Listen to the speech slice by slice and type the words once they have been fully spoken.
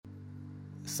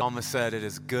Psalmist said, "It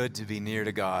is good to be near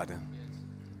to God.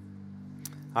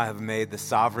 I have made the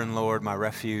sovereign Lord my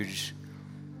refuge.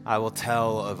 I will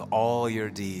tell of all your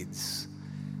deeds."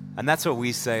 And that's what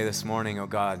we say this morning, oh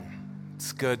God.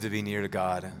 It's good to be near to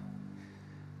God.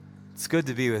 It's good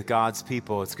to be with God's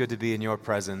people. It's good to be in your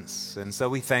presence. And so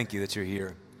we thank you that you're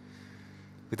here.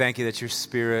 We thank you that your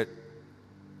Spirit,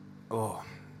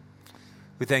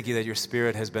 we thank you that your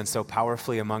Spirit has been so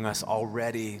powerfully among us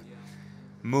already,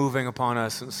 moving upon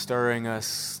us and stirring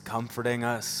us, comforting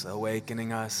us,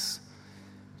 awakening us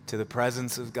to the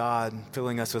presence of God,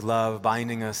 filling us with love,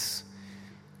 binding us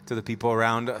to the people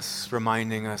around us,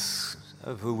 reminding us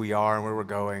of who we are and where we're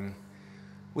going.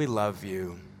 We love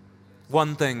you.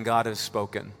 One thing God has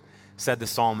spoken, said the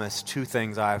psalmist, two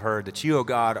things I have heard, that you, O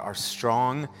God, are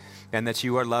strong and that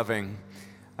you are loving.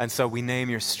 And so we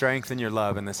name your strength and your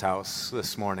love in this house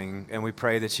this morning, and we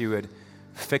pray that you would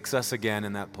fix us again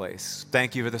in that place.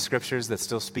 Thank you for the scriptures that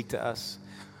still speak to us.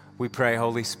 We pray,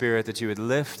 Holy Spirit, that you would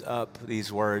lift up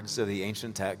these words of the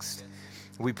ancient text.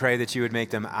 We pray that you would make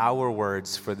them our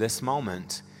words for this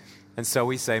moment. And so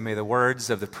we say, may the words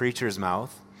of the preacher's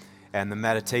mouth and the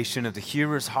meditation of the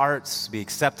hearers' hearts be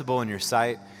acceptable in your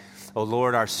sight. O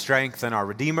Lord, our strength and our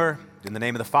Redeemer, in the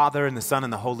name of the Father, and the Son,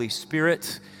 and the Holy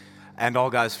Spirit. And all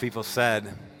God's people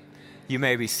said, you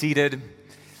may be seated.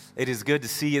 It is good to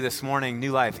see you this morning,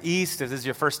 New Life East. If this is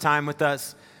your first time with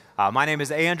us, my name is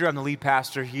Andrew. I'm the lead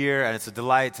pastor here, and it's a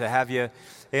delight to have you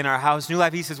in our house. New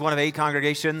Life East is one of 8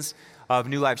 congregations of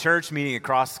New Life Church, meeting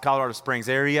across the Colorado Springs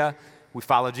area. We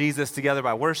follow Jesus together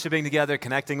by worshiping together,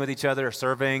 connecting with each other,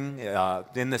 serving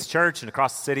in this church and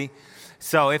across the city.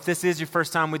 So if this is your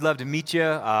first time, we'd love to meet you.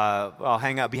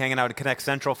 I'll be hanging out at Connect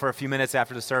Central for a few minutes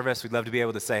after the service. We'd love to be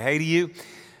able to say hey to you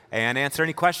and answer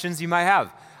any questions you might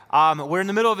have. We're in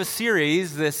the middle of a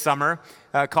series this summer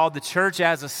called The Church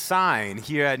as a Sign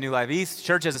here at New Life East.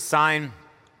 Church as a sign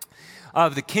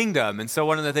of the kingdom. And so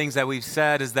one of the things that we've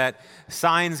said is that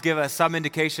signs give us some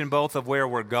indication both of where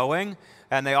we're going,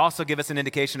 and they also give us an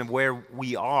indication of where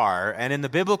we are. And in the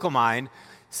biblical mind,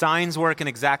 signs work in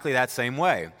exactly that same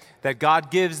way. That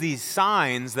God gives these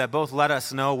signs that both let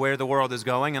us know where the world is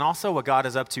going and also what God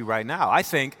is up to right now. I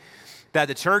think that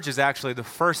the church is actually the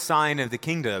first sign of the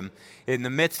kingdom in the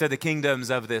midst of the kingdoms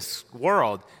of this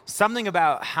world. Something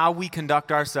about how we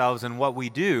conduct ourselves and what we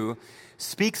do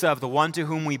speaks of the one to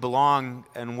whom we belong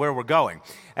and where we're going.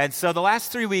 And so the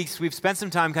last 3 weeks, we've spent some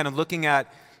time kind of looking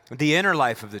at the inner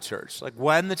life of the church. Like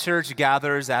when the church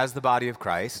gathers as the body of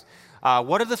Christ,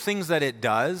 what are the things that it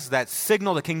does that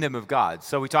signal the kingdom of God?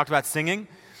 So we talked about singing,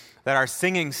 that our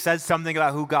singing says something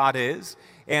about who God is,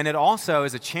 and it also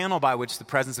is a channel by which the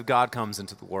presence of God comes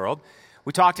into the world.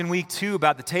 We talked in week 2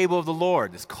 about the table of the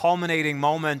Lord, this culminating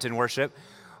moment in worship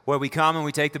where we come and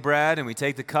we take the bread and we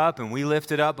take the cup and we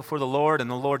lift it up before the Lord, and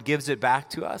the Lord gives it back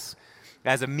to us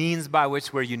as a means by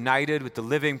which we're united with the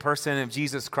living person of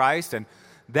Jesus Christ. And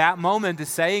that moment is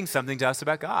saying something to us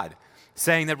about God,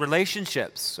 saying that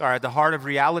relationships are at the heart of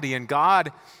reality, and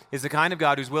God is the kind of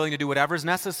God who's willing to do whatever is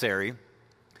necessary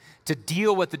to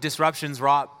deal with the disruptions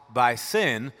wrought by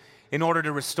sin in order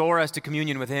to restore us to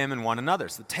communion with him and one another.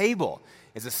 So the table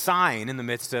is a sign in the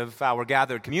midst of our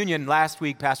gathered communion. Last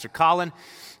week, Pastor Colin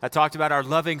talked about our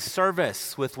loving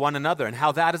service with one another and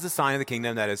how that is a sign of the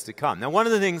kingdom that is to come. Now, one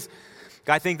of the things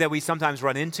I think that we sometimes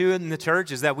run into in the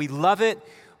church is that we love it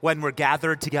when we're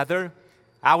gathered together.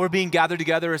 Our being gathered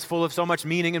together is full of so much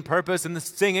meaning and purpose, and the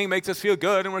singing makes us feel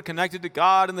good, and we're connected to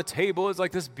God, and the table is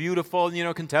like this beautiful,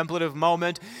 contemplative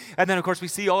moment. And then, of course, we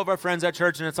see all of our friends at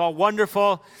church, and it's all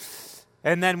wonderful.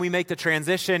 And then we make the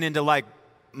transition into,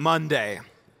 Monday.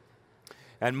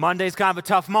 And Monday's kind of a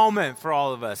tough moment for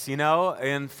all of us,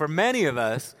 And for many of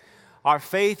us, our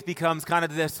faith becomes kind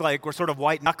of this, we're sort of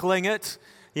white-knuckling it,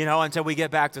 until we get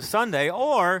back to Sunday,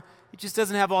 or it just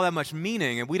doesn't have all that much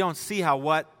meaning, and we don't see how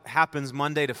what happens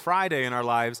Monday to Friday in our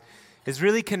lives is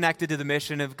really connected to the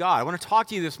mission of God. I want to talk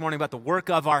to you this morning about the work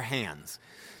of our hands,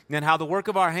 and how the work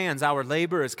of our hands, our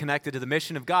labor, is connected to the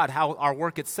mission of God, how our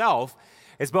work itself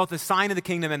is both a sign of the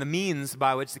kingdom and the means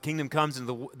by which the kingdom comes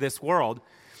into this world.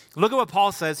 Look at what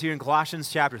Paul says here in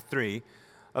Colossians chapter 3.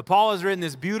 Paul has written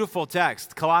this beautiful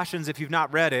text. Colossians, if you've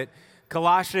not read it,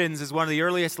 Colossians is one of the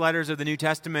earliest letters of the New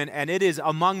Testament, and it is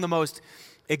among the most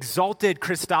exalted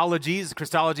Christologies.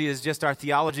 Christology is just our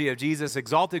theology of Jesus.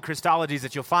 Exalted Christologies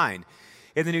that you'll find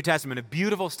in the New Testament. A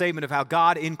beautiful statement of how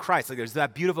God in Christ, there's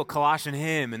that beautiful Colossian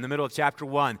hymn in the middle of chapter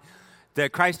 1,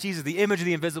 that Christ Jesus, the image of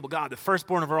the invisible God, the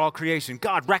firstborn of all creation,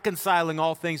 God reconciling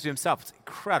all things to himself. It's an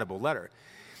incredible letter.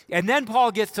 And then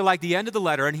Paul gets to the end of the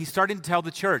letter, and he's starting to tell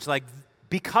the church,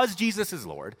 because Jesus is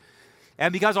Lord,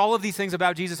 And because all of these things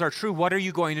about Jesus are true, what are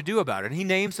you going to do about it? And he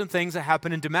names some things that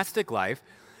happen in domestic life.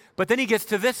 But then he gets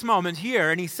to this moment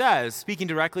here, and he says, speaking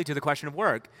directly to the question of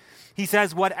work, he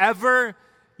says, whatever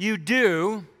you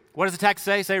do, what does the text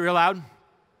say? Say it real loud.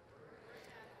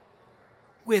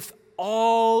 With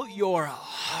all your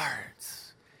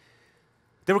hearts.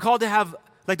 They were called to have,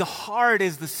 like, the heart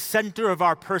is the center of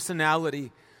our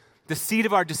personality, the seat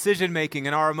of our decision-making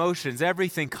and our emotions.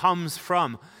 Everything comes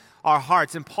from our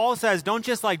hearts. And Paul says, don't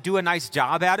just like do a nice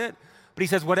job at it, but he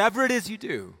says, whatever it is you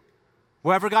do,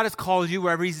 wherever God has called you,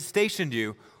 wherever he's stationed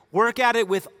you, work at it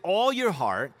with all your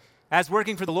heart as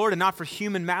working for the Lord and not for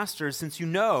human masters, since you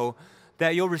know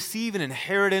that you'll receive an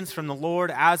inheritance from the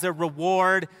Lord as a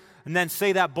reward. And then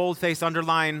say that bold-faced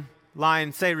underline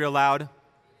line, say it real loud.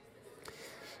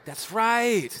 That's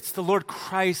right. It's the Lord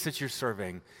Christ that you're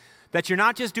serving. That you're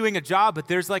not just doing a job, but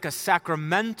there's like a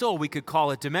sacramental, we could call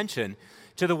it, dimension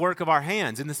to the work of our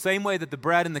hands. In the same way that the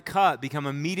bread and the cup become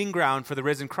a meeting ground for the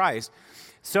risen Christ,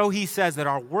 so he says that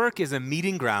our work is a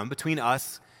meeting ground between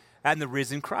us and the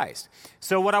risen Christ.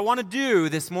 So what I want to do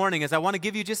this morning is I want to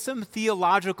give you just some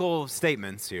theological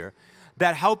statements here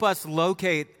that help us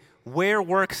locate where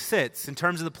work sits in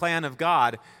terms of the plan of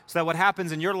God, so that what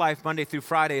happens in your life Monday through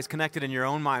Friday is connected in your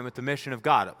own mind with the mission of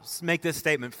God. Let's make this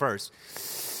statement first.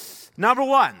 Number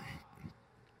one,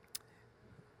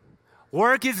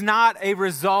 work is not a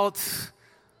result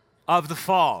of the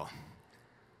fall.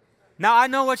 Now, I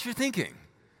know what you're thinking.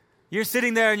 You're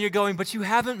sitting there and you're going, but you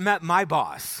haven't met my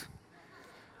boss.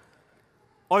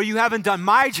 Or you haven't done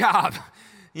my job.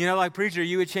 You know, like, preacher,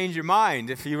 you would change your mind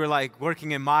if you were like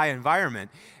working in my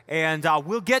environment. And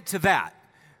we'll get to that,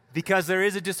 because there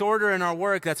is a disorder in our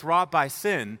work that's wrought by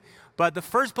sin. But the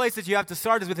first place that you have to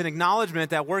start is with an acknowledgement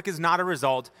that work is not a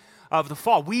result of the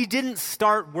fall. We didn't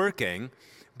start working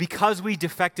because we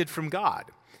defected from God.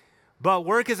 But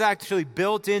work is actually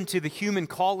built into the human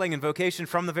calling and vocation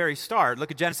from the very start.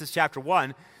 Look at Genesis chapter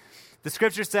 1. The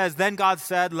scripture says, then God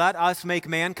said, let us make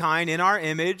mankind in our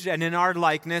image and in our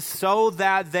likeness, so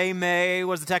that they may,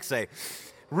 what does the text say?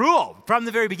 Rule. From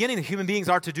the very beginning, the human beings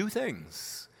are to do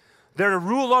things. They're to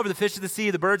rule over the fish of the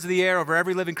sea, the birds of the air, over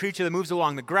every living creature that moves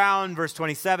along the ground. Verse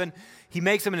 27, he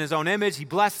makes them in his own image. He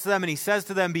blesses them, and he says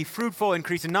to them, be fruitful,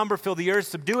 increase in number, fill the earth,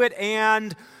 subdue it,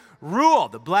 and rule.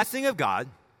 The blessing of God,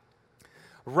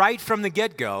 right from the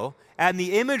get-go, and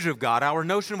the image of God, our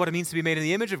notion of what it means to be made in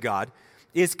the image of God,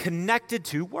 is connected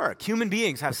to work. Human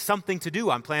beings have something to do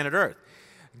on planet Earth.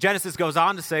 Genesis goes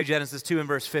on to say, Genesis 2 and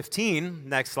verse 15,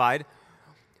 next slide,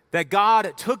 that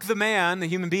God took the man, the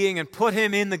human being, and put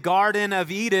him in the Garden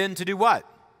of Eden to do what?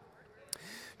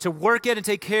 To work it and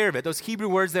take care of it. Those Hebrew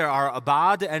words there are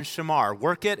abad and shamar.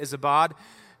 Work it is abad.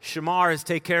 Shamar is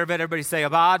take care of it. Everybody say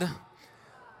abad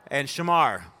and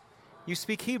shamar. You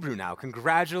speak Hebrew now.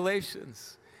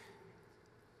 Congratulations.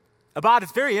 Abad,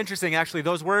 it's very interesting, actually.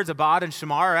 Those words, abad and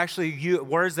shamar, are actually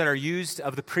words that are used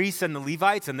of the priests and the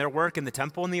Levites and their work in the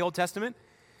temple in the Old Testament.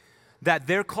 That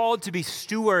they're called to be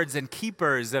stewards and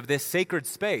keepers of this sacred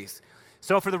space.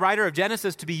 So for the writer of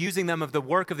Genesis to be using them of the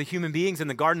work of the human beings in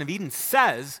the Garden of Eden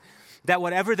says that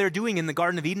whatever they're doing in the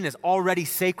Garden of Eden is already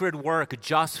sacred work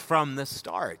just from the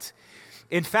start.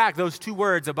 In fact, those two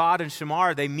words, abad and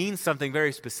shamar, they mean something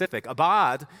very specific.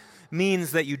 Abad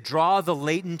means that you draw the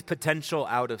latent potential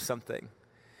out of something.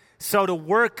 So to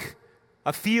work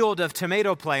a field of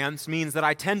tomato plants means that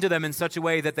I tend to them in such a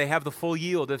way that they have the full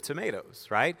yield of tomatoes,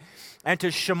 right? And to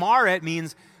shamar it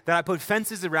means that I put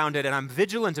fences around it and I'm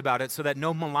vigilant about it so that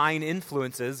no malign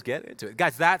influences get into it.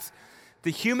 Guys, that's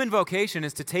the human vocation,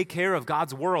 is to take care of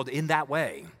God's world in that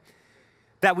way.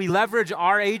 That we leverage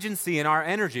our agency and our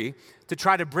energy to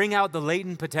try to bring out the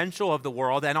latent potential of the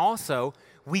world, and also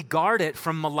we guard it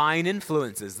from malign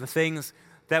influences, the things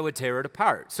that would tear it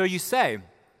apart. So you say,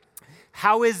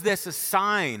 how is this a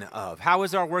sign of? How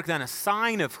is our work then a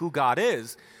sign of who God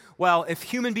is? Well, if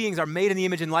human beings are made in the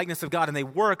image and likeness of God and they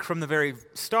work from the very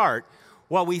start,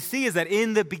 what we see is that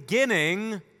in the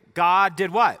beginning, God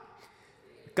did what?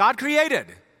 God created.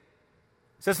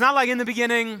 So it's not like in the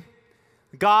beginning,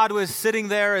 God was sitting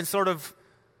there and sort of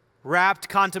rapt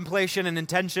contemplation and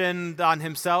intention on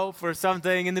himself or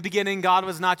something. In the beginning, God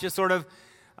was not just sort of,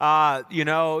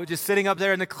 just sitting up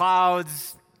there in the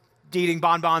clouds, eating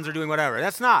bonbons or doing whatever.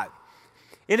 That's not.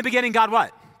 In the beginning, God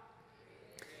what?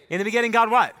 In the beginning, God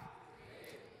what?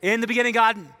 In the beginning,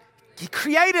 God, he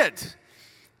created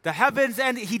the heavens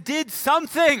and he did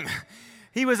something.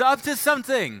 He was up to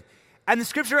something. And the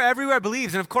scripture everywhere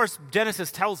believes, and of course,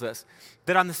 Genesis tells us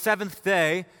that on the seventh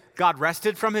day, God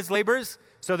rested from his labors.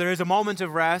 So there is a moment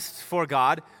of rest for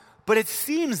God. But it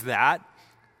seems that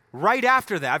right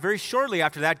after that, very shortly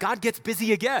after that, God gets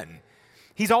busy again.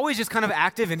 He's always just kind of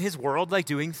active in his world, like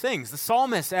doing things. The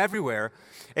psalmist everywhere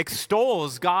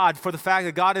extols God for the fact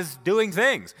that God is doing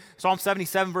things. Psalm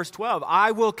 77, verse 12,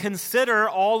 I will consider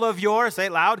all of your, say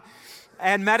it loud,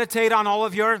 and meditate on all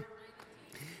of your.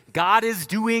 God is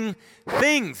doing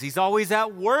things. He's always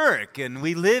at work. And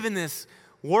we live in this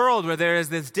world where there is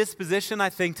this disposition, I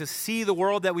think, to see the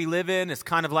world that we live in as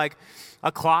kind of like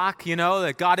a clock,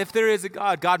 that God, if there is a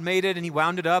God, God made it and he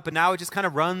wound it up and now it just kind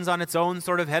of runs on its own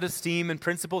sort of head of steam and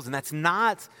principles. And that's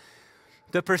not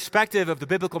the perspective of the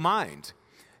biblical mind.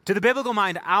 To the biblical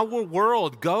mind, our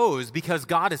world goes because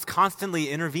God is constantly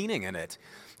intervening in it.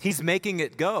 He's making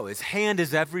it go. His hand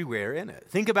is everywhere in it.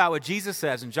 Think about what Jesus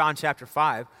says in John chapter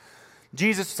 5.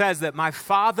 Jesus says that my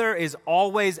Father is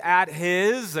always at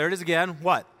his, there it is again,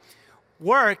 what?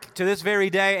 Work to this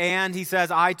very day, and he says,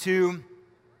 I too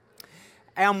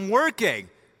am working.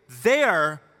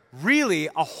 There, really,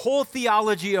 a whole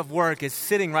theology of work is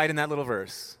sitting right in that little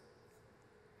verse.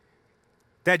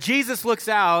 That Jesus looks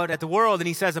out at the world and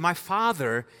he says that my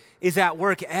Father is at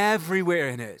work everywhere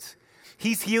in it.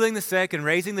 He's healing the sick and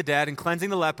raising the dead and cleansing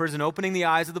the lepers and opening the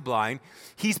eyes of the blind.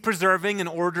 He's preserving and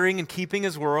ordering and keeping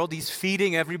his world. He's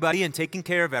feeding everybody and taking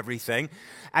care of everything.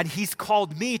 And he's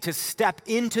called me to step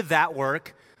into that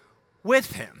work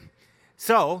with him.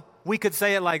 So we could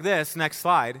say it like this, next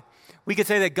slide. We could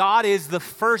say that God is the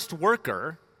first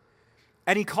worker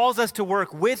and he calls us to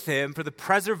work with him for the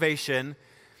preservation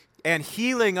and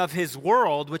healing of his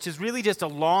world, which is really just a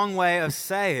long way of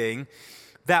saying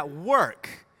that work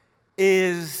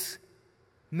is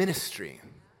ministry.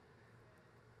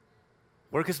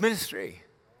 Work is ministry.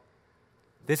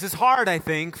 This is hard, I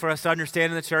think, for us to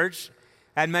understand in the church,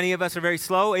 and many of us are very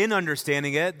slow in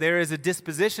understanding it. There is a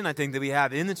disposition, I think, that we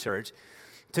have in the church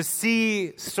to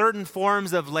see certain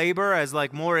forms of labor as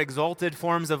like more exalted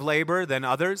forms of labor than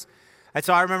others. And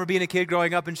so I remember being a kid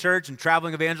growing up in church and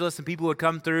traveling evangelists, and people would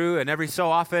come through, and every so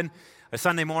often, a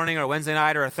Sunday morning or a Wednesday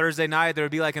night or a Thursday night, there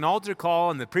would be like an altar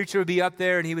call and the preacher would be up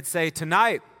there and he would say,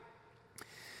 tonight,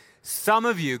 some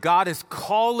of you, God is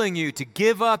calling you to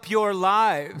give up your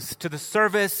lives to the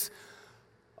service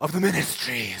of the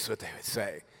ministry, is what they would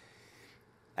say.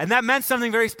 And that meant something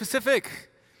very specific.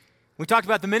 We talked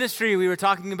about the ministry, we were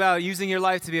talking about using your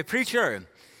life to be a preacher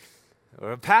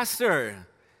or a pastor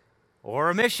or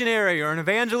a missionary or an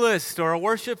evangelist or a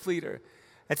worship leader.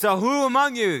 And so who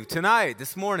among you tonight,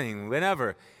 this morning,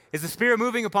 whenever, is the Spirit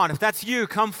moving upon? If that's you,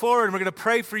 come forward and we're going to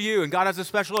pray for you. And God has a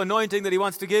special anointing that he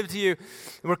wants to give to you.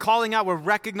 And we're calling out, we're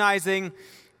recognizing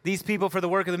these people for the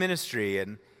work of the ministry.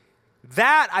 And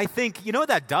that, I think, you know what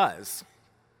that does?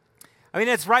 I mean,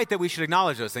 it's right that we should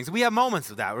acknowledge those things. We have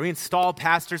moments of that where we install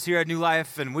pastors here at New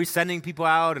Life and we're sending people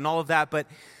out and all of that. But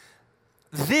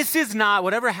this is not,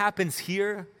 whatever happens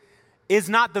here is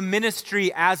not the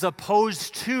ministry as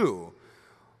opposed to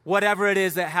whatever it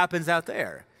is that happens out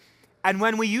there. And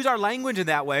when we use our language in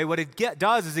that way, what it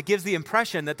does is it gives the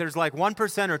impression that there's like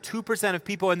 1% or 2% of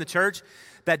people in the church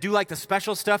that do like the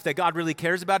special stuff that God really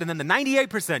cares about. And then the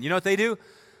 98%, you know what they do?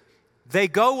 They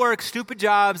go work stupid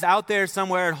jobs out there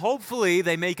somewhere, and hopefully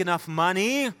they make enough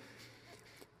money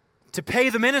to pay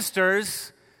the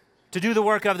ministers to do the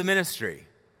work of the ministry.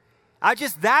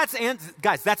 Guys, that's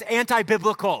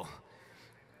anti-biblical.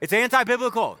 It's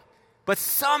anti-biblical. But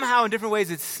somehow, in different ways,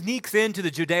 it sneaks into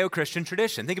the Judeo-Christian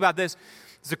tradition. Think about this.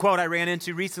 This is a quote I ran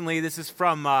into recently. This is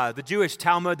from the Jewish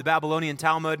Talmud, the Babylonian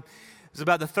Talmud. It's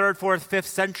about the 3rd, 4th, 5th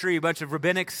century, a bunch of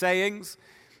rabbinic sayings.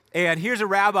 And here's a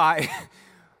rabbi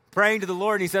praying to the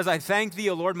Lord, and he says, I thank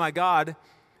thee, O Lord my God,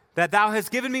 that thou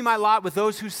hast given me my lot with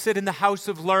those who sit in the house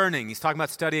of learning. He's talking about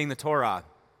studying the Torah,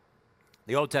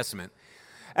 the Old Testament.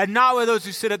 And not with those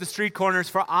who sit at the street corners,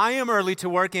 for I am early to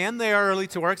work, and they are early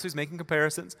to work, so he's making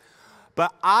comparisons.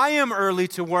 But I am early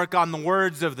to work on the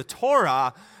words of the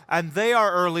Torah, and they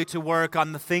are early to work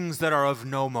on the things that are of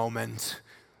no moment.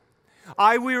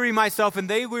 I weary myself, and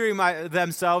they weary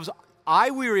themselves.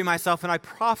 I weary myself, and I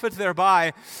profit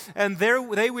thereby, and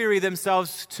they weary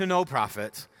themselves to no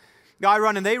profit. I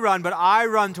run and they run, but I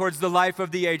run towards the life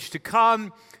of the age to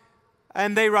come,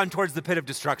 and they run towards the pit of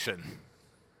destruction.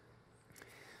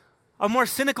 A more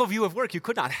cynical view of work you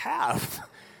could not have.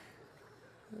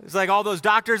 It's like all those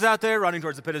doctors out there running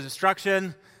towards the pit of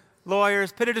destruction,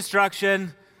 lawyers, pit of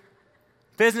destruction,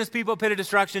 business people, pit of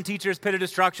destruction, teachers, pit of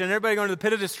destruction, everybody going to the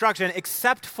pit of destruction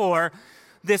except for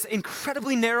this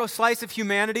incredibly narrow slice of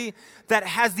humanity that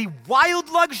has the wild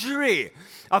luxury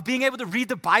of being able to read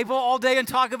the Bible all day and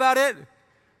talk about it.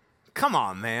 Come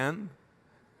on, man.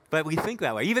 But we think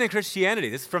that way. Even in Christianity,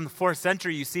 this is from the 4th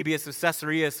century, Eusebius of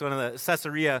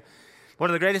Caesarea, one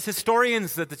of the greatest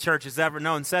historians that the church has ever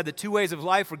known, said that 2 ways of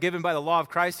life were given by the law of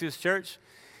Christ to his church.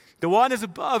 The one is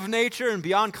above nature and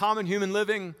beyond common human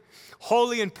living,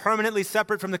 wholly and permanently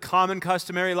separate from the common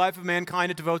customary life of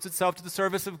mankind. It devotes itself to the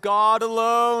service of God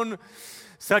alone.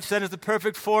 Such then is the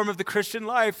perfect form of the Christian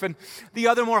life. And the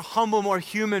other more humble, more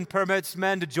human permits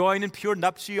men to join in pure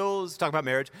nuptials, talk about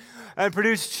marriage, and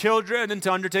produce children and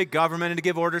to undertake government and to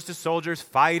give orders to soldiers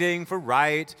fighting for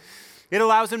right. It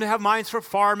allows them to have minds for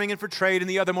farming and for trade and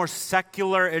the other more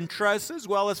secular interests, as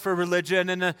well as for religion,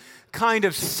 and a kind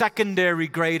of secondary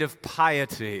grade of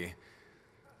piety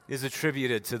is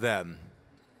attributed to them.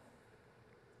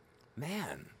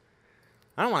 Man,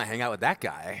 I don't want to hang out with that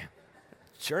guy.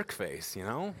 Jerk face, you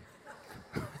know?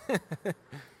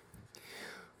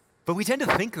 But we tend to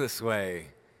think this way,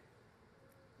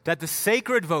 that the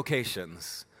sacred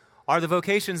vocations are the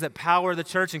vocations that power the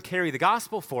church and carry the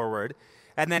gospel forward,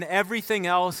 and then everything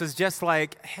else is just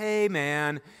like, hey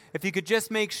man, if you could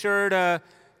just make sure to,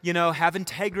 have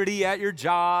integrity at your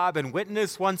job and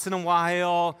witness once in a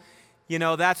while,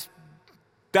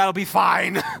 that'll be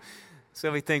fine. So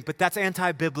we think, but that's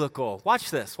anti-biblical.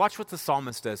 Watch this. Watch what the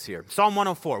psalmist does here. Psalm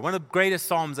 104, one of the greatest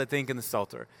psalms, I think, in the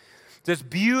Psalter. This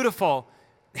beautiful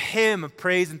hymn of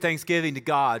praise and thanksgiving to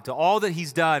God, to all that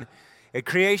he's done in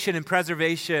creation and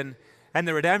preservation and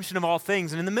the redemption of all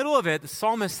things. And in the middle of it, the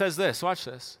psalmist says this. Watch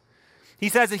this. He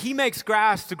says that he makes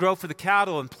grass to grow for the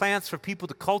cattle and plants for people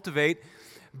to cultivate,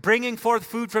 bringing forth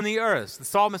food from the earth. The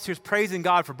psalmist here is praising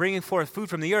God for bringing forth food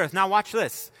from the earth. Now watch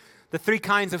this. The three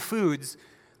kinds of foods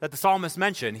that the psalmist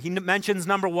mentioned. He mentions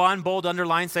number one, bold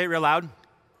underline, say it real loud.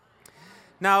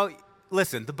 Now,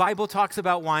 listen, the Bible talks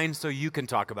about wine so you can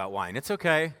talk about wine. It's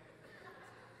okay.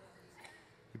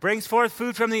 He brings forth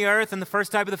food from the earth, and the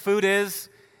first type of the food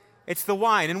it's the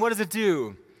wine. And what does it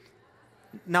do?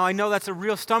 Now, I know that's a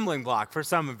real stumbling block for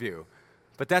some of you,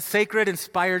 but that's sacred,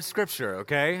 inspired scripture,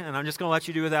 okay? And I'm just going to let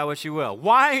you do with that what you will.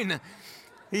 Wine,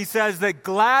 he says, that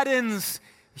gladdens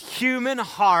human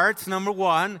hearts, number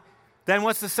one. Then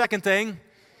what's the second thing?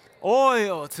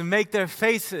 Oil to make their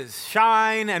faces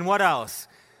shine. And what else?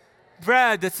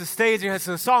 Bread that sustains your head.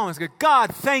 So the psalmist goes,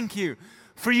 God, thank you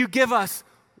for you give us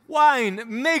wine that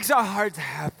makes our hearts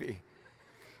happy.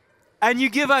 And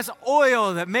you give us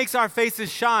oil that makes our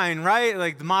faces shine, right?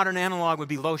 Like the modern analog would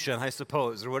be lotion, I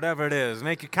suppose, or whatever it is.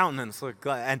 Make your countenance look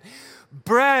glad. And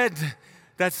bread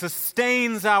that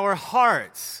sustains our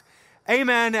hearts.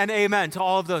 Amen and amen to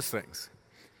all of those things.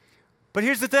 But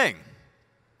here's the thing.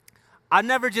 I've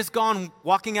never just gone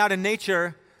walking out in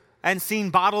nature and seen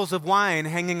bottles of wine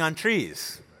hanging on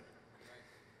trees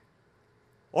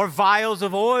or vials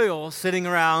of oil sitting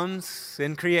around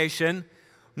in creation,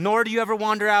 nor do you ever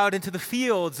wander out into the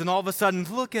fields and all of a sudden,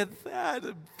 look at that,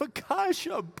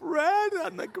 focaccia bread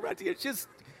on the ground. It's just,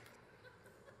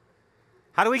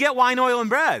 how do we get wine, oil, and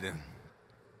bread?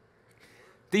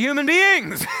 The human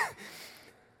beings.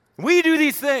 We do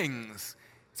these things.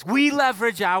 We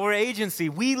leverage our agency.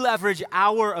 We leverage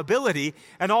our ability.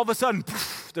 And all of a sudden,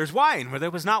 there's wine where there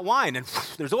was not wine. And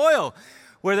there's oil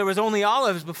where there was only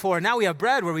olives before. Now we have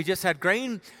bread where we just had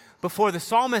grain before. The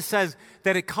psalmist says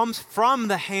that it comes from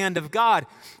the hand of God,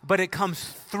 but it comes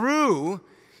through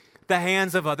the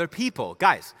hands of other people.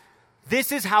 Guys,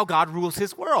 this is how God rules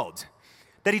his world,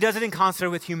 that he does it in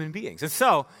concert with human beings. And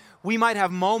so we might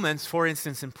have moments, for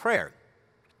instance, in prayer,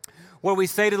 where we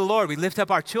say to the Lord, we lift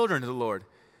up our children to the Lord.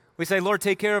 We say, Lord,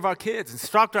 take care of our kids,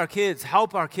 instruct our kids,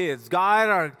 help our kids, guide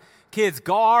our kids,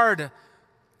 guard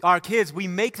our kids. We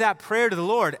make that prayer to the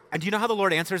Lord. And do you know how the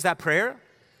Lord answers that prayer?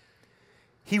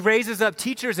 He raises up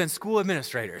teachers and school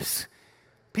administrators,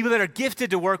 people that are gifted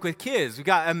to work with kids. We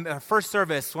got our first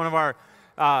service, one of our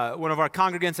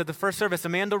congregants at the first service,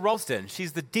 Amanda Ralston.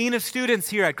 She's the dean of students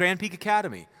here at Grand Peak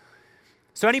Academy.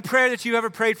 So any prayer that you ever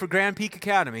prayed for Grand Peak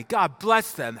Academy, God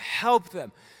bless them, help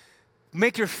them.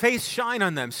 Make your face shine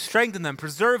on them, strengthen them,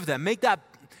 preserve them. Make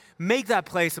that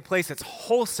place a place that's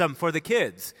wholesome for the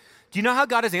kids. Do you know how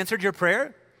God has answered your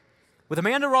prayer? With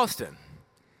Amanda Ralston.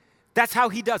 That's how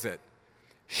he does it.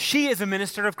 She is a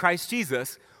minister of Christ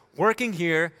Jesus working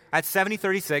here at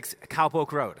 7036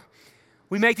 Cowpoke Road.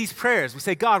 We make these prayers. We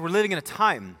say, God, we're living in a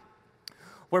time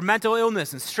where mental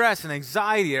illness and stress and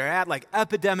anxiety are at like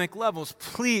epidemic levels.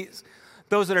 Please,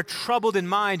 those that are troubled in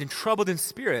mind and troubled in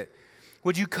spirit,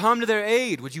 would you come to their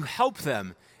aid? Would you help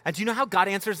them? And do you know how God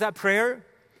answers that prayer?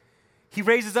 He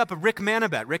raises up a Rick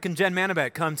Manabet. Rick and Jen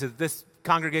Manabet come to this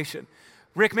congregation.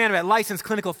 Rick Manabet, licensed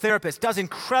clinical therapist, does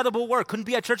incredible work. Couldn't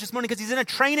be at church this morning because he's in a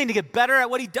training to get better at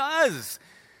what he does.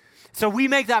 So we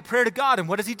make that prayer to God, and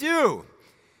what does he do?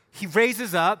 He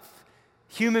raises up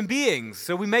human beings.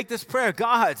 So we make this prayer,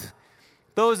 God,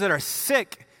 those that are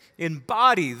sick in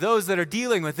body, those that are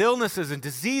dealing with illnesses and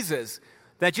diseases,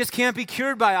 that just can't be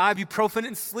cured by ibuprofen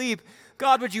and sleep.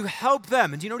 God, would you help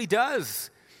them? And do you know what he does?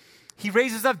 He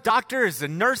raises up doctors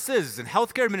and nurses and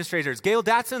healthcare administrators. Gail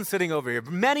Datsun sitting over here,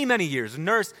 many, many years, a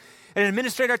nurse and an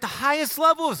administrator at the highest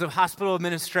levels of hospital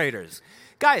administrators.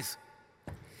 Guys,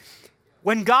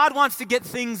 when God wants to get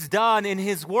things done in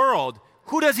his world,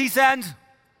 who does he send?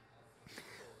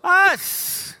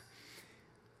 Us.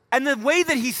 And the way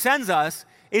that he sends us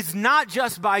is not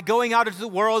just by going out into the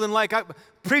world and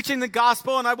preaching the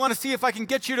gospel, and I want to see if I can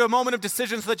get you to a moment of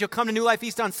decision so that you'll come to New Life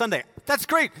East on Sunday. That's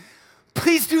great.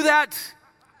 Please do that.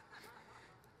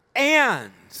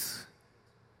 And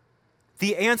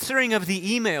the answering of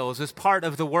the emails is part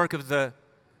of the work of the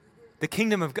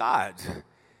kingdom of God.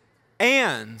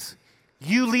 And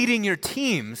you leading your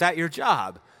teams at your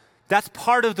job, that's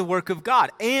part of the work of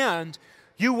God. And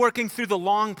you working through the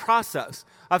long process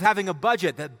of having a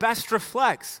budget that best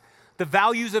reflects the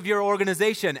values of your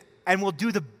organization and will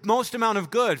do the most amount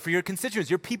of good for your constituents,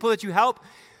 your people that you help.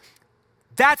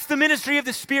 That's the ministry of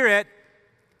the Spirit,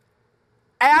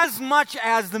 as much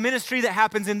as the ministry that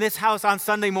happens in this house on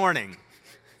Sunday morning.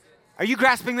 Are you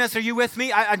grasping this? Are you with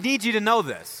me? I need you to know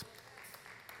this.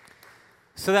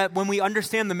 So that when we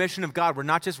understand the mission of God, we're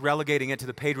not just relegating it to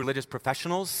the paid religious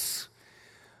professionals,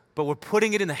 but we're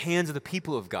putting it in the hands of the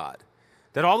people of God.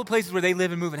 That all the places where they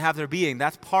live and move and have their being,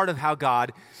 that's part of how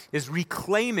God is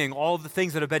reclaiming all of the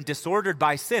things that have been disordered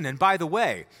by sin. And by the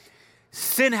way,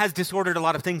 sin has disordered a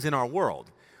lot of things in our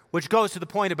world, which goes to the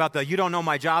point about you don't know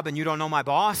my job and you don't know my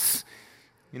boss.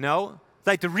 You know?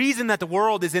 Like the reason that the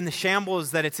world is in the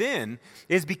shambles that it's in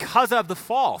is because of the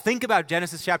fall. Think about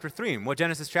Genesis chapter 3 and what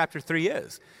Genesis chapter 3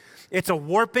 is. It's a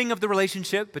warping of the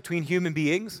relationship between human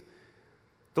beings.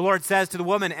 The Lord says to the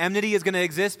woman, enmity is going to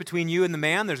exist between you and the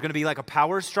man. There's going to be like a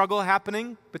power struggle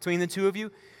happening between the two of you.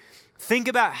 Think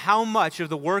about how much of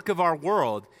the work of our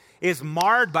world is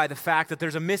marred by the fact that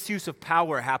there's a misuse of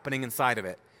power happening inside of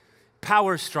it.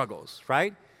 Power struggles,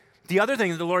 right? The other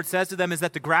thing that the Lord says to them is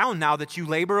that the ground now that you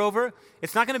labor over,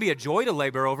 it's not going to be a joy to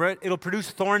labor over it. It'll produce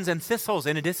thorns and thistles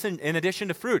in addition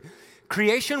to fruit.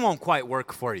 Creation won't quite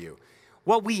work for you.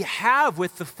 What we have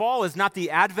with the fall is not the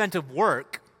advent of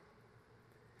work.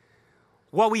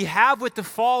 What we have with the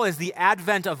fall is the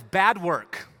advent of bad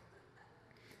work.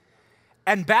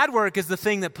 And bad work is the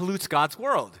thing that pollutes God's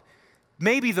world.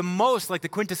 Maybe the most, the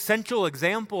quintessential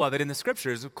example of it in the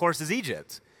scriptures, of course, is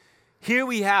Egypt. Here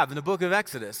we have, in the book of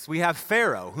Exodus, we have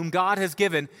Pharaoh, whom God has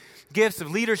given gifts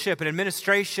of leadership and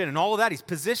administration and all of that. He's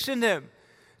positioned him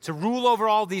to rule over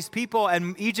all these people.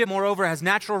 And Egypt, moreover, has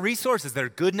natural resources. They're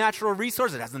good natural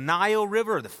resources. It has the Nile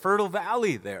River, the fertile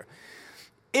valley there.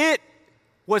 It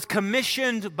was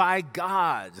commissioned by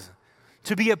God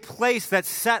to be a place that's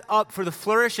set up for the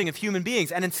flourishing of human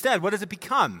beings. And instead, what does it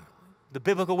become? The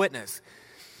biblical witness.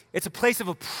 It's a place of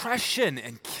oppression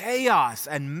and chaos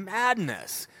and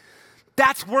madness.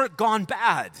 That's work gone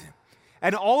bad.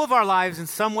 And all of our lives in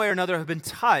some way or another have been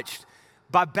touched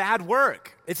by bad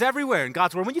work. It's everywhere in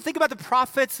God's word. When you think about the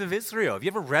prophets of Israel, have you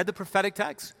ever read the prophetic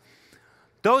text?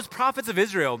 Those prophets of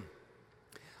Israel,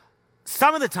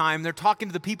 some of the time, they're talking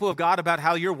to the people of God about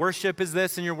how your worship is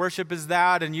this and your worship is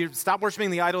that, and you stop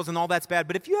worshiping the idols and all that's bad.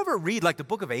 But if you ever read, the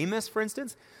book of Amos, for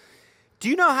instance, do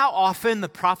you know how often the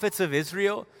prophets of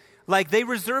Israel, they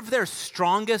reserve their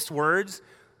strongest words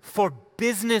for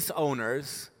business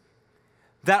owners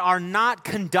that are not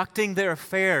conducting their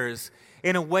affairs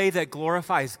in a way that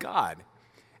glorifies God?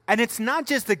 And it's not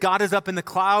just that God is up in the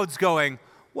clouds going,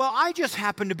 well, I just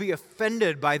happen to be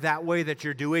offended by that way that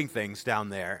you're doing things down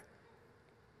there.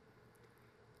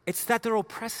 It's that they're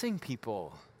oppressing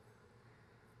people.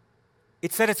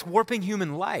 It's that it's warping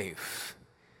human life.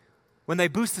 When they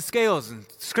boost the scales and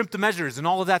scrimp the measures and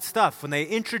all of that stuff, when they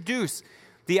introduce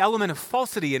the element of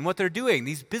falsity in what they're doing,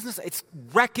 it's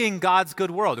wrecking God's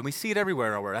good world. And we see it everywhere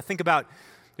in our world.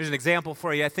 There's an example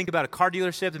for you. I think about a car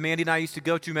dealership that Mandy and I used to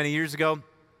go to many years ago.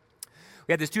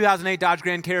 We had this 2008 Dodge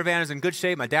Grand Caravan. It was in good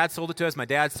shape. My dad sold it to us. My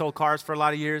dad sold cars for a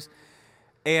lot of years.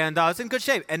 And it's in good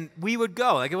shape. And we would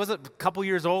go. It was a couple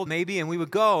years old maybe, and we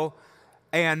would go.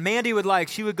 And Mandy would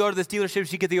she would go to this dealership.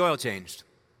 She'd get the oil changed.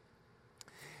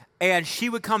 And she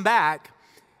would come back,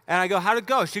 and I go, how'd it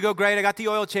go? She'd go, great, I got the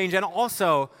oil change. And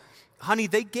also, honey,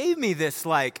 they gave me this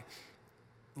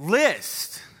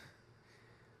list,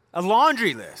 a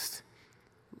laundry list,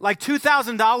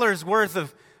 $2,000 worth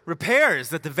of repairs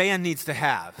that the van needs to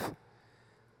have.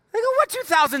 I go, what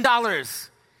 $2,000?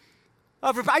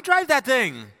 I drive that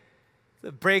thing.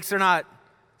 The brakes are not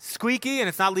squeaky and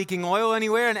it's not leaking oil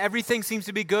anywhere and everything seems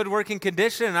to be good working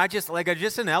condition. And I just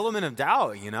an element of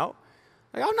doubt,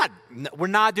 We're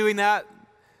not doing that.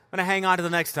 I'm going to hang on to the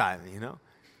next time,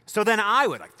 So then I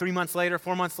would, like 3 months later,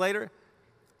 4 months later,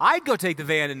 I'd go take the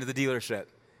van into the dealership.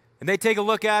 And they'd take a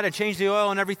look at it, change the oil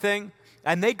and everything.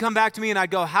 And they'd come back to me and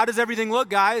I'd go, how does everything look,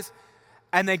 guys?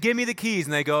 And they'd give me the keys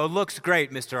and they go, it looks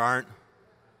great, Mr. Arndt.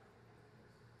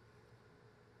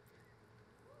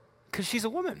 Because she's a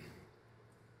woman.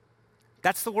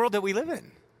 That's the world that we live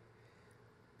in.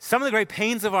 Some of the great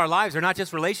pains of our lives are not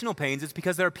just relational pains. It's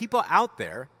because there are people out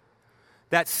there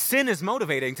that sin is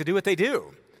motivating to do what they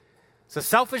do. So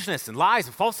selfishness and lies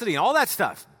and falsity and all that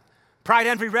stuff, pride,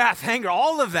 envy, wrath, anger,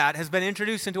 all of that has been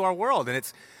introduced into our world, and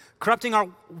it's corrupting our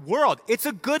world. It's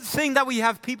a good thing that we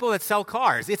have people that sell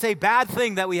cars. It's a bad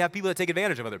thing that we have people that take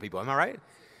advantage of other people. Am I right?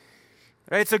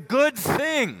 It's a good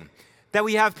thing that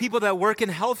we have people that work in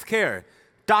healthcare,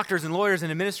 doctors and lawyers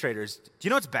and administrators. Do you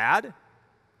know what's bad?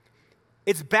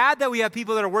 It's bad that we have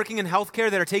people that are working in healthcare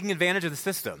that are taking advantage of the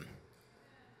system.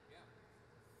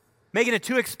 Making it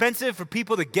too expensive for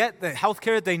people to get the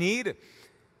healthcare that they need,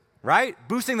 right?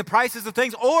 Boosting the prices of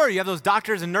things. Or you have those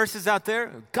doctors and nurses out there,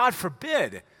 God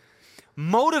forbid,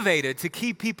 motivated to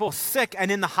keep people sick and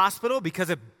in the hospital because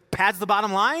it pads the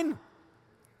bottom line.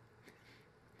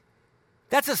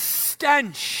 That's a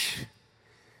stench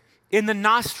in the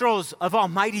nostrils of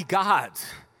Almighty God.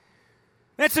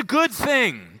 And it's a good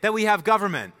thing that we have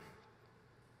government.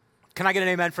 Can I get an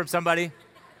amen from somebody?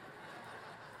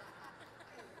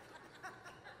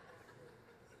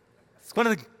 It's one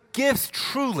of the gifts,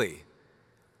 truly.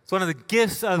 It's one of the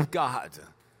gifts of God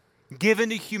given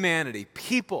to humanity.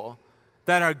 People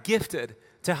that are gifted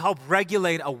to help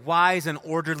regulate a wise and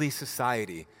orderly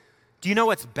society. Do you know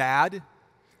what's bad?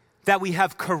 That we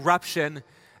have corruption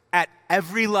at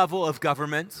every level of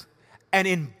government and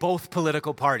in both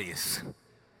political parties.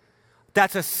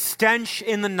 That's a stench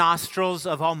in the nostrils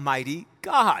of Almighty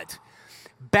God.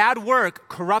 Bad work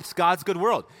corrupts God's good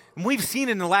world. And we've seen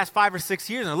it in the last 5 or 6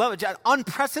 years, and I love it,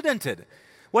 unprecedented.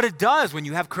 What it does when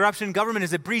you have corruption in government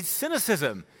is it breeds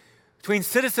cynicism between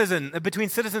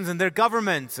citizens and their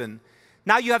governments, and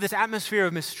now you have this atmosphere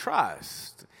of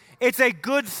mistrust. It's a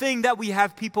good thing that we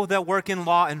have people that work in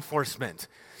law enforcement.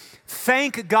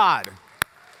 Thank God.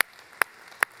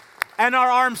 And our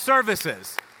armed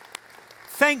services.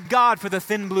 Thank God for the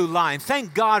thin blue line.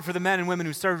 Thank God for the men and women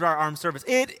who served our armed service.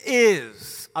 It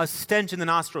is a stench in the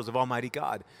nostrils of Almighty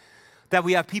God that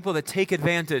we have people that take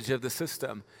advantage of the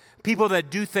system, people that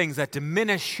do things that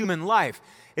diminish human life.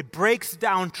 It breaks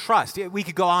down trust. We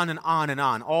could go on and on and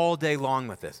on all day long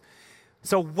with this.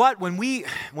 So when we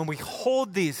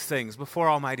hold these things before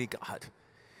Almighty God,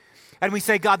 and we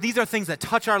say, God, these are things that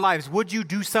touch our lives, would you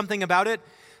do something about it?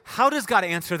 How does God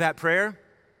answer that prayer?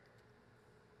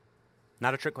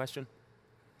 Not a trick question.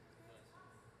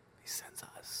 He sends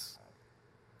us.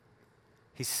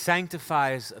 He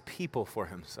sanctifies a people for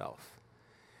himself.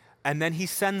 And then he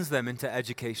sends them into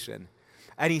education.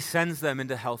 And he sends them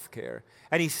into healthcare.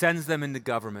 And he sends them into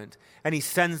government. And he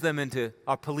sends them into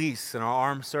our police and our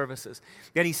armed services.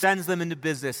 And he sends them into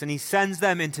business. And he sends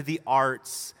them into the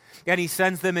arts. And he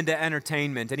sends them into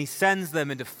entertainment. And he sends them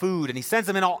into food. And he sends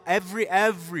them in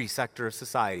every sector of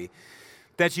society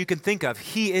that you can think of.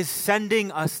 He is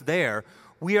sending us there.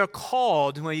 We are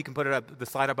called, well, you can put it up, the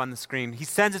slide up on the screen. He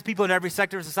sends his people in every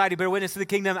sector of society, bear witness to the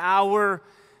kingdom.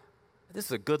 This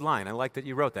is a good line. I like that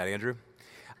you wrote that, Andrew.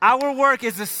 Our work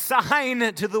is a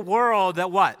sign to the world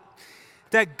that what?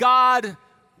 That God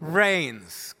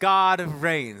reigns. God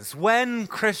reigns. When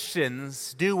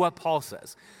Christians do what Paul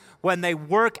says, when they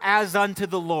work as unto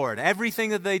the Lord, everything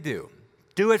that they do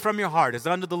it from your heart as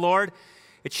unto the Lord,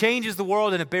 it changes the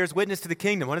world and it bears witness to the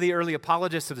kingdom. One of the early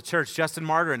apologists of the church, Justin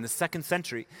Martyr, in the 2nd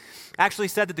century, actually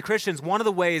said that the Christians, one of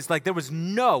the ways,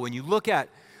 when you look at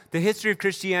the history of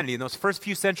Christianity in those first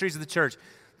few centuries of the church,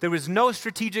 there was no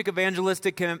strategic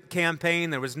evangelistic campaign.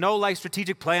 There was no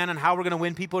strategic plan on how we're going to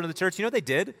win people into the church. You know what they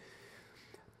did?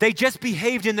 They just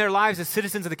behaved in their lives as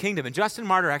citizens of the kingdom. And Justin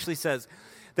Martyr actually says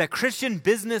that Christian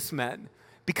businessmen,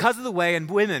 because of the way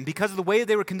that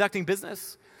they were conducting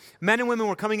business, men and women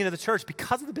were coming into the church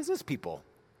because of the business people.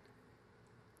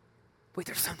 Wait,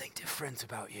 there's something different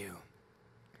about you.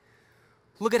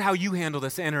 Look at how you handle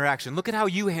this interaction. Look at how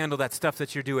you handle that stuff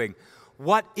that you're doing.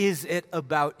 What is it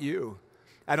about you?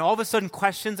 And all of a sudden,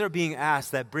 questions are being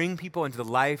asked that bring people into the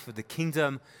life of the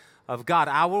kingdom of God.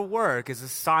 Our work is a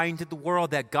sign to the world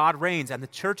that God reigns, and the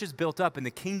church is built up, and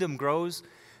the kingdom grows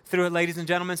through it, ladies and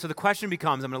gentlemen. So the question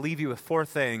becomes, I'm going to leave you with 4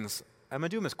 things. I'm going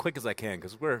to do them as quick as I can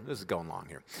because this is going long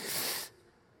here.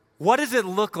 What does it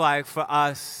look like for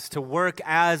us to work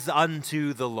as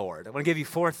unto the Lord? I want to give you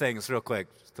 4 things real quick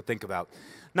to think about.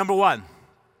 Number 1,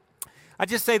 I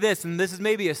just say this, and this is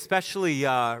maybe especially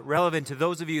relevant to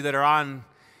those of you that are on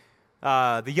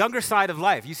the younger side of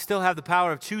life. You still have the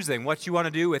power of choosing what you want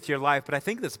to do with your life, but I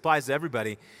think this applies to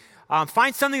everybody.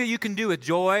 Find something that you can do with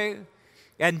joy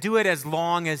and do it as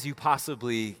long as you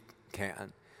possibly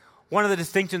can. One of the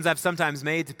distinctions I've sometimes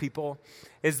made to people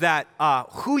is that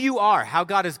who you are, how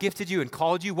God has gifted you and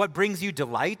called you, what brings you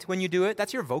delight when you do it,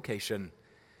 that's your vocation.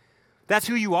 That's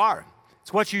who you are.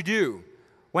 It's what you do.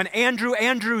 When Andrew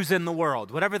Andrews in the world,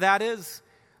 whatever that is,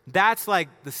 that's like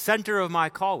the center of my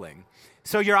calling.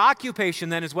 So your occupation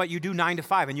then is what you do 9 to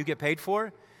 5 and you get paid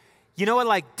for. You know what,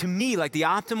 like to me, like the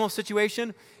optimal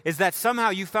situation is that somehow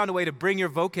you found a way to bring your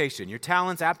vocation, your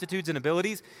talents, aptitudes, and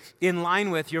abilities in line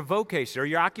with your vocation or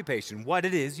your occupation, what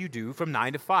it is you do from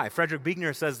 9 to 5. Frederick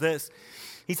Buechner says this.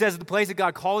 He says the place that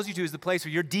God calls you to is the place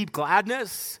where your deep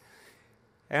gladness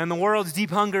and the world's deep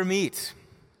hunger meet.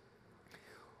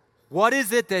 What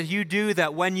is it that you do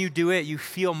that when you do it, you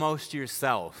feel most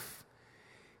yourself?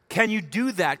 Can you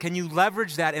do that? Can you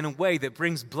leverage that in a way that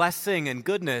brings blessing and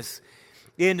goodness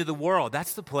into the world?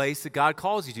 That's the place that God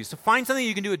calls you to. So find something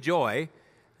you can do with joy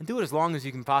and do it as long as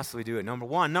you can possibly do it, number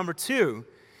one. Number two,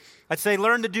 I'd say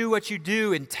learn to do what you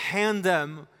do in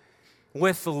tandem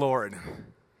with the Lord.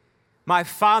 My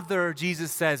Father,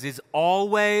 Jesus says, is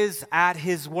always at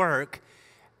his work,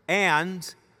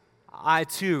 and I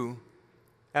too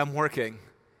am working.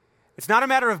 It's not a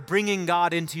matter of bringing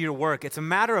God into your work. It's a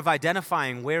matter of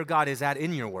identifying where God is at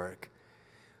in your work.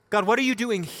 God, what are you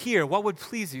doing here? What would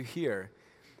please you here?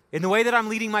 In the way that I'm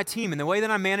leading my team, in the way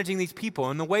that I'm managing these people,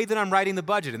 in the way that I'm writing the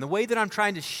budget, in the way that I'm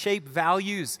trying to shape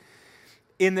values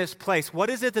in this place. What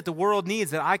is it that the world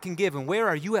needs that I can give, and where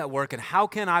are you at work, and how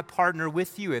can I partner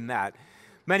with you in that?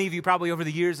 Many of you probably over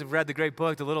the years have read the great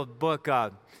book, the little book,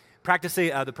 The Practice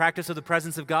of the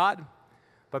Presence of God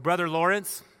by Brother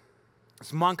Lawrence.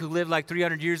 This monk who lived like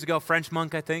 300 years ago, French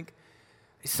monk, I think.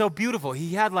 It's so beautiful.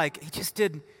 He just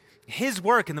did his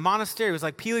work in the monastery. It was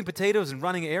like peeling potatoes and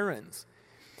running errands.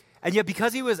 And yet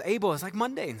because he was able, it's like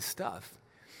mundane stuff.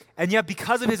 And yet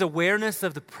because of his awareness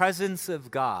of the presence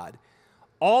of God,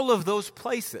 all of those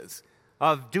places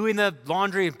of doing the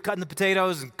laundry, cutting the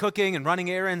potatoes and cooking and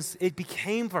running errands, it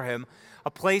became for him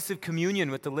a place of communion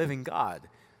with the living God.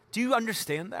 Do you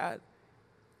understand that?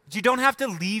 You don't have to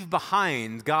leave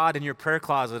behind God in your prayer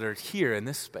closet or here in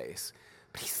this space,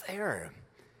 but he's there.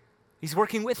 He's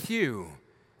working with you,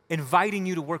 inviting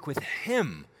you to work with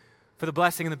him for the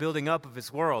blessing and the building up of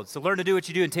his world. So learn to do what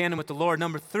you do in tandem with the Lord.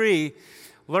 Number three,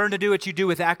 learn to do what you do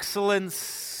with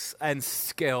excellence and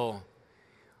skill.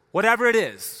 Whatever it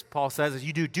is, Paul says, as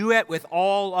you do it with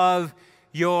all of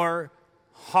your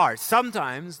heart.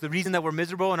 Sometimes the reason that we're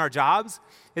miserable in our jobs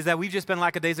is that we've just been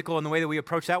lackadaisical in the way that we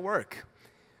approach that work.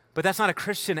 But that's not a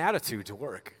Christian attitude to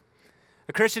work.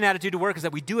 A Christian attitude to work is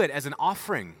that we do it as an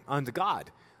offering unto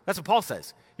God. That's what Paul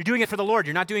says. You're doing it for the Lord.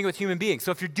 You're not doing it with human beings.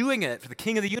 So if you're doing it for the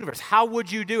King of the universe, how would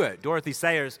you do it? Dorothy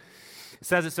Sayers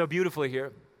says it so beautifully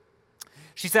here.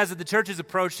 She says that the church's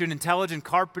approach to an intelligent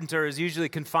carpenter is usually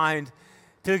confined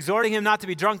to exhorting him not to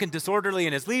be drunk and disorderly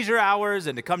in his leisure hours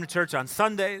and to come to church on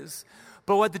Sundays.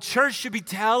 But what the church should be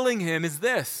telling him is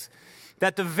this,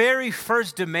 that the very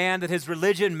first demand that his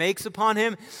religion makes upon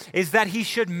him is that he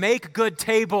should make good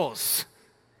tables.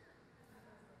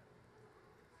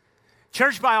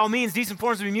 Church, by all means, decent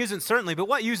forms of amusement, certainly, but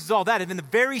what use is all that if in the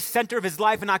very center of his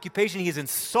life and occupation he is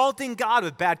insulting God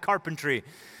with bad carpentry?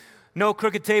 No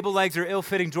crooked table legs or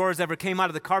ill-fitting drawers ever came out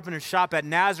of the carpenter's shop at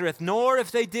Nazareth, nor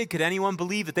if they did could anyone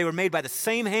believe that they were made by the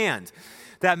same hand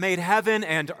that made heaven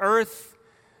and earth.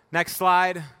 Next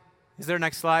slide. Is there a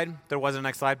next slide? There wasn't a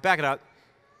next slide. Back it up.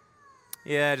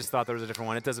 Yeah, I just thought there was a different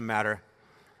one. It doesn't matter.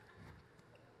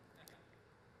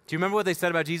 Do you remember what they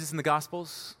said about Jesus in the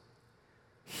Gospels?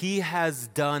 He has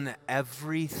done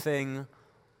everything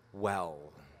well.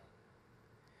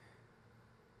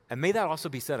 And may that also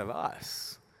be said of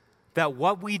us, that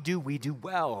what we do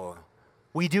well.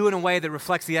 We do in a way that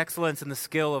reflects the excellence and the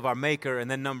skill of our Maker. And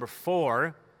then number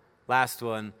 4, last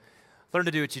one, learn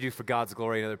to do what you do for God's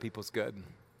glory and other people's good.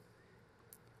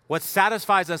 What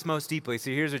satisfies us most deeply,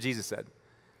 see, here's what Jesus said.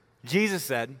 Jesus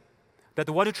said that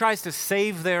the one who tries to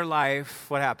save their life,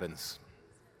 what happens?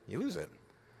 You lose it.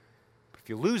 But if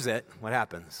you lose it, what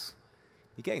happens?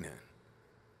 You gain it.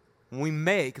 When we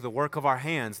make the work of our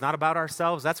hands not about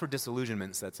ourselves, that's where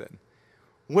disillusionment sets in.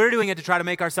 We're doing it to try to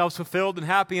make ourselves fulfilled and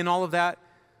happy and all of that.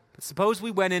 But suppose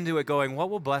we went into it going, what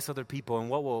will bless other people and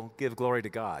what will give glory to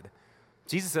God?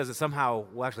 Jesus says that somehow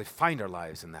we'll actually find our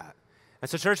lives in that. And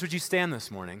so, church, would you stand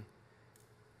this morning?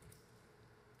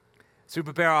 So we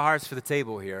prepare our hearts for the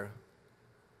table here.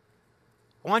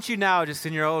 I want you now, just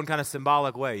in your own kind of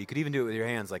symbolic way, you could even do it with your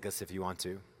hands like this if you want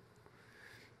to.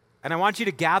 And I want you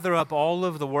to gather up all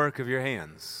of the work of your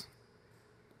hands.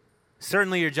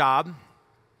 Certainly your job,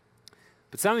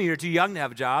 but some of you are too young to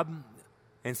have a job,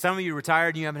 and some of you are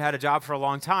retired and you haven't had a job for a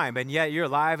long time, and yet you're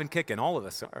alive and kicking. All of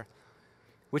us are.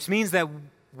 Which means that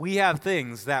we have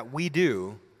things that we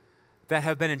do that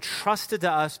have been entrusted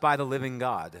to us by the living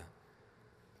God.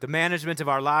 The management of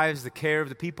our lives, the care of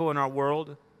the people in our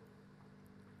world.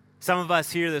 Some of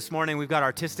us here this morning, we've got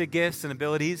artistic gifts and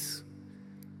abilities.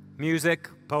 Music,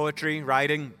 poetry,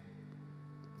 writing,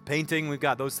 painting, we've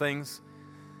got those things.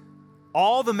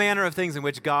 All the manner of things in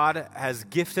which God has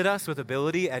gifted us with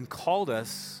ability and called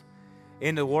us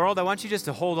into the world. I want you just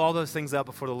to hold all those things up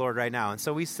before the Lord right now. And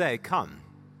so we say, come,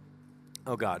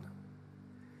 oh God.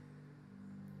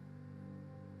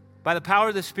 By the power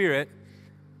of the Spirit,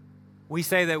 we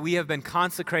say that we have been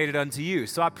consecrated unto you.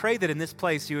 So I pray that in this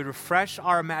place you would refresh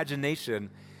our imagination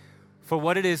for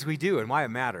what it is we do and why it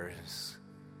matters.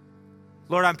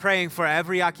 Lord, I'm praying for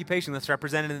every occupation that's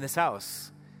represented in this house.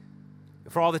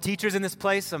 For all the teachers in this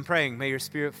place, I'm praying, may your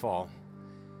Spirit fall.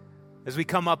 As we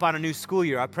come up on a new school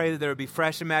year, I pray that there would be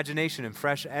fresh imagination and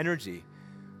fresh energy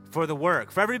for the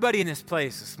work. For everybody in this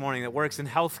place this morning that works in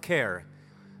healthcare,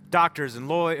 doctors and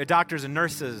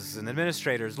nurses and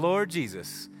administrators, Lord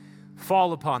Jesus,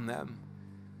 fall upon them.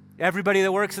 Everybody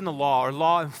that works in the law or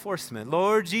law enforcement,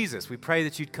 Lord Jesus, we pray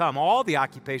that you'd come. All the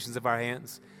occupations of our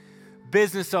hands,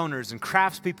 business owners and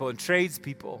craftspeople and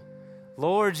tradespeople,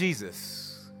 Lord Jesus,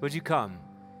 would you come?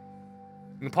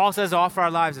 And Paul says to offer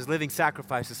our lives as living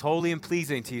sacrifices, holy and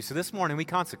pleasing to you. So this morning we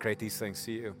consecrate these things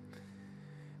to you.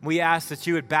 We ask that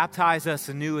you would baptize us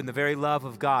anew in the very love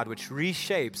of God, which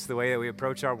reshapes the way that we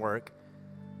approach our work.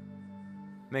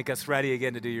 Make us ready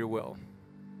again to do your will.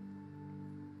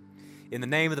 In the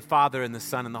name of the Father, and the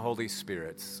Son, and the Holy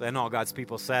Spirit. And all God's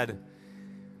people said,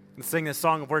 let's sing this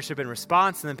song of worship in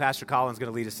response, and then Pastor Colin's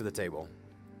going to lead us to the table.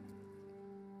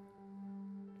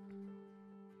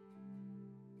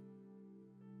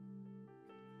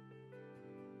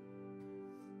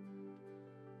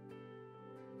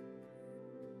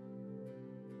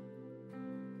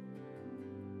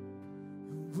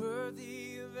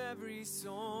 Worthy of every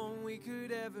song we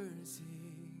could ever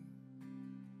sing,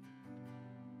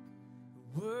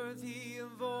 worthy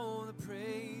of all the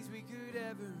praise we could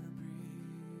ever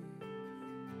bring,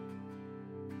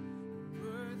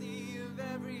 worthy of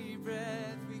every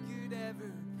breath we could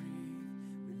ever breathe.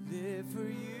 We live for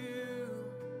you,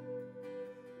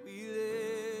 we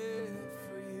live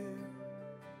for you.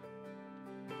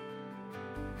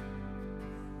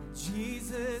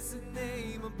 Jesus, a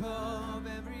name above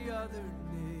every other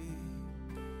name.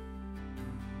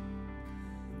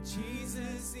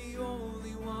 Jesus, the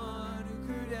only one who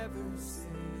could ever save.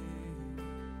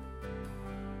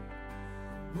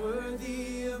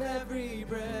 Worthy of every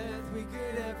breath we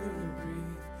could ever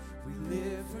breathe. We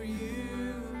live for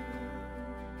you.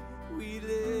 We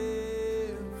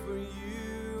live for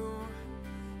you.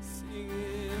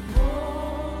 Singing,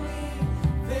 holy,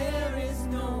 there is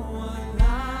no one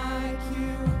like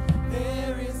you.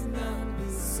 There is none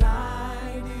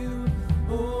beside you.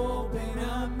 Open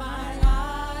up my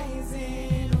eyes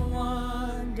in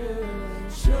wonder.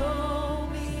 Show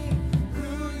me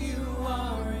who you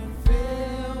are and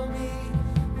fill me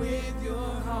with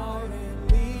your heart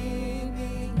and lead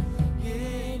me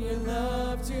in your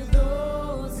love to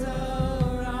those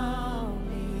around.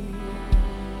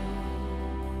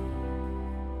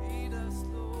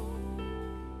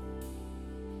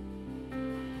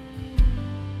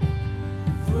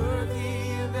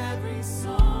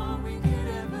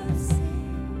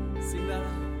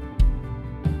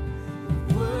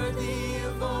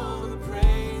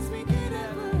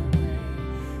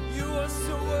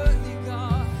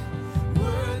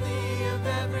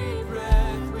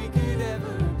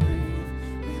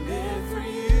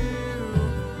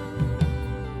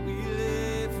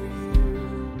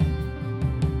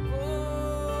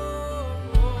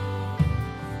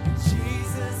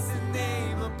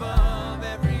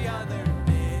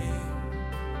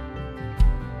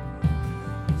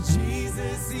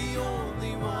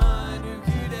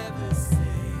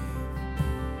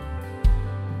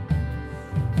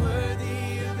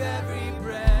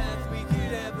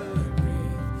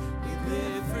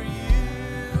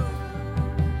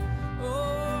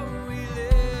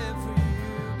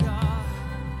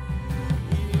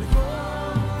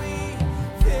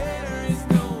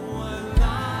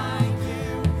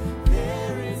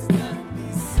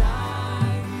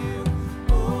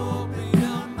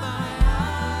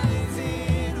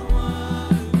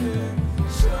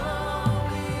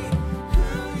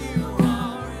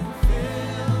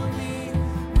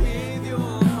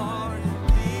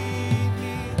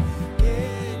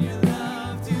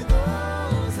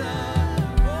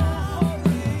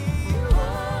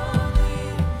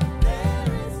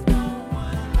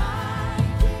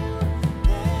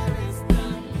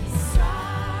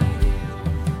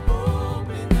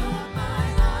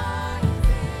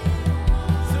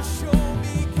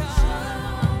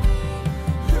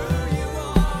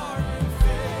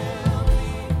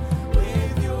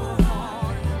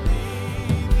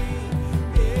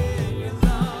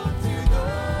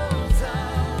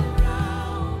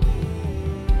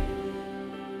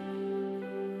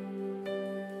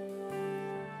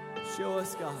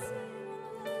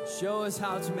 Show us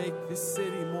how to make this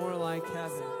city more like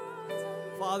heaven.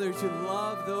 Father, to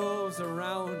love those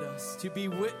around us, to be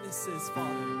witnesses,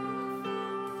 Father,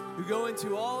 who go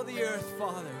into all the earth,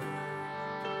 Father,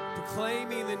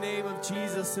 proclaiming the name of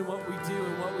Jesus in what we do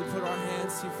and what we put our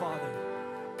hands to, Father.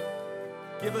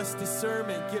 Give us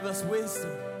discernment, give us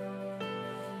wisdom.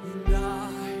 And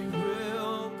I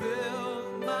will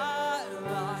build my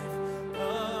life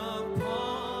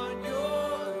upon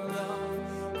your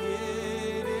love.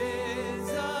 It is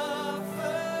a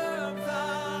firm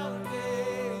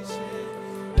foundation.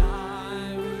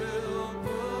 I will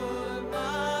put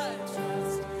my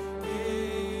trust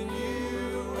in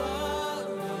you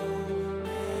alone.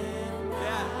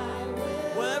 Yeah.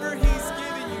 Whatever he's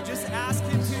given you, just ask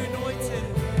him to anoint it.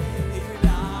 And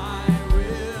I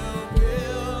will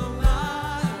build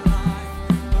my life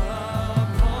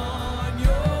upon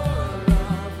your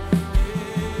love.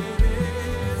 It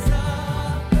is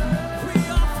we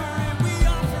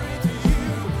offer it to you.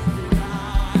 And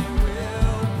I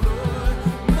will put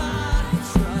my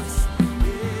trust in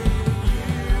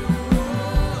you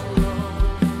alone.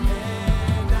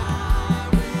 And I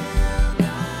will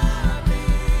not be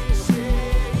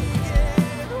shaken.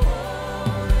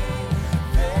 Holy,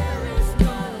 there is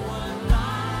no one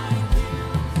like you.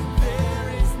 There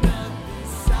is none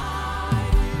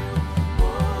beside you.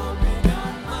 Open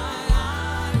up my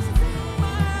eyes in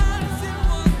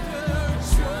wonder.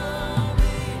 Show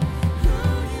me who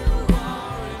you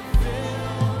are and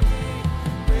fill me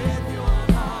with your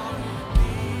heart and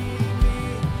lead me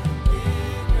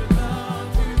in your love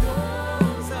to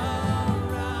those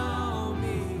around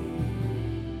me.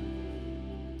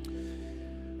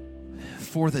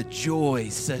 For the joy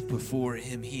set before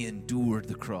him, he endured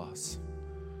the cross.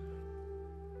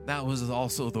 That was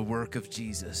also the work of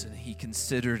Jesus, and he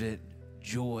considered it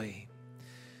joy.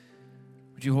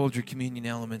 Would you hold your communion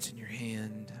elements in your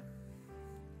hand?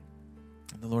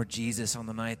 And the Lord Jesus, on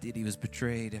the night that he was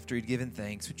betrayed, after he'd given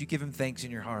thanks, would you give him thanks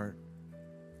in your heart?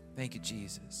 Thank you,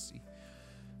 Jesus. He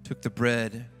took the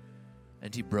bread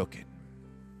and he broke it.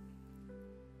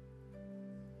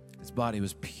 His body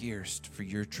was pierced for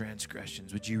your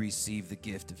transgressions. Would you receive the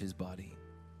gift of his body?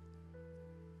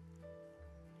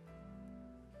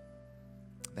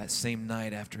 That same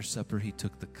night after supper, he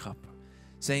took the cup,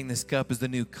 saying, "This cup is the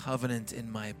new covenant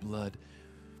in my blood."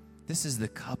 This is the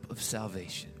cup of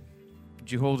salvation.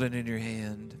 Would you hold it in your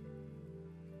hand?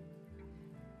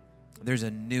 There's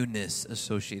a newness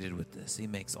associated with this. He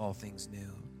makes all things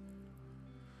new.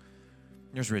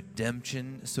 There's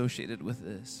redemption associated with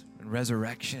this, and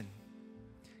resurrection,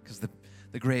 because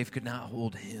the grave could not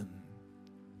hold him.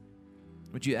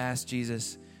 Would you ask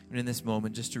Jesus in this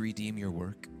moment just to redeem your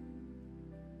work?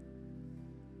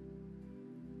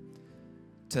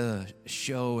 To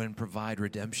show and provide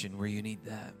redemption where you need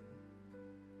that.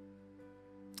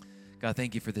 God,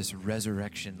 thank you for this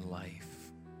resurrection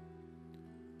life.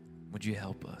 Would you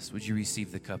help us? Would you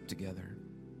receive the cup together?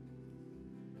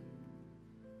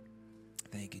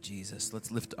 Thank you, Jesus. Let's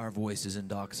lift our voices in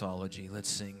doxology. Let's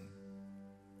sing.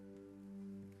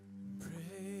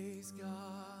 Praise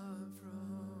God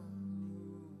from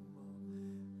whom all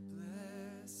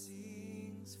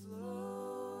blessings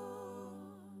flow.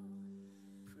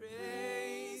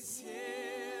 Praise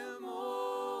him,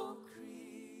 all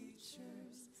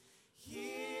creatures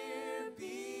here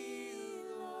below.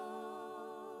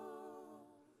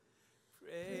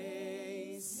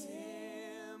 Praise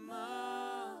him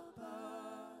above,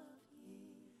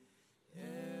 ye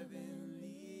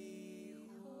heavenly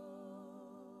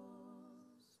hosts.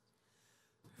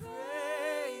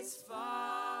 Praise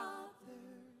Father,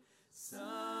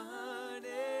 Son,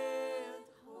 and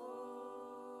Holy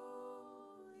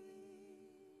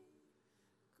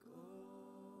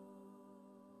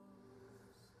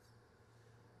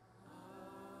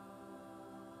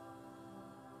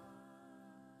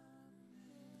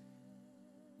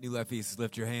New Life Feast,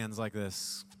 lift your hands like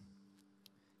this.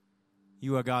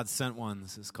 You are God's sent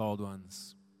ones, his called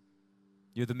ones.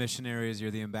 You're the missionaries, you're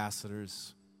the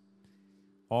ambassadors.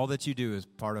 All that you do is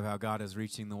part of how God is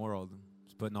reaching the world.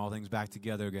 He's putting all things back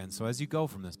together again. So as you go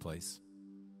from this place,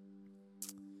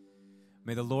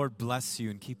 may the Lord bless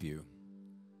you and keep you.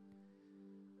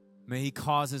 May he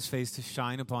cause his face to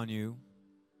shine upon you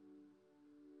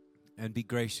and be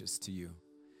gracious to you.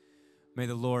 May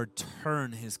the Lord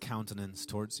turn his countenance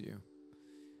towards you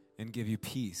and give you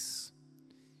peace.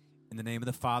 In the name of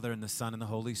the Father, and the Son, and the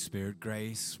Holy Spirit,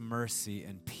 grace, mercy,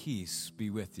 and peace be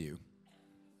with you.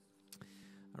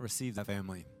 I receive that,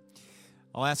 family.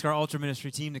 I'll ask our altar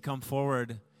ministry team to come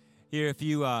forward here. If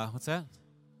you, what's that?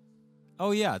 Oh,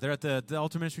 yeah, they're at the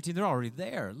altar ministry team. They're already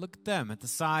there. Look at them at the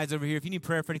sides over here. If you need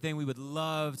prayer for anything, we would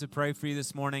love to pray for you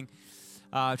this morning.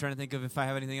 Trying to think of if I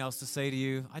have anything else to say to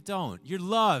you. I don't. You're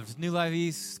loved. New Life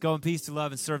East, go in peace to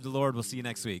love and serve the Lord. We'll see you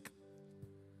next week.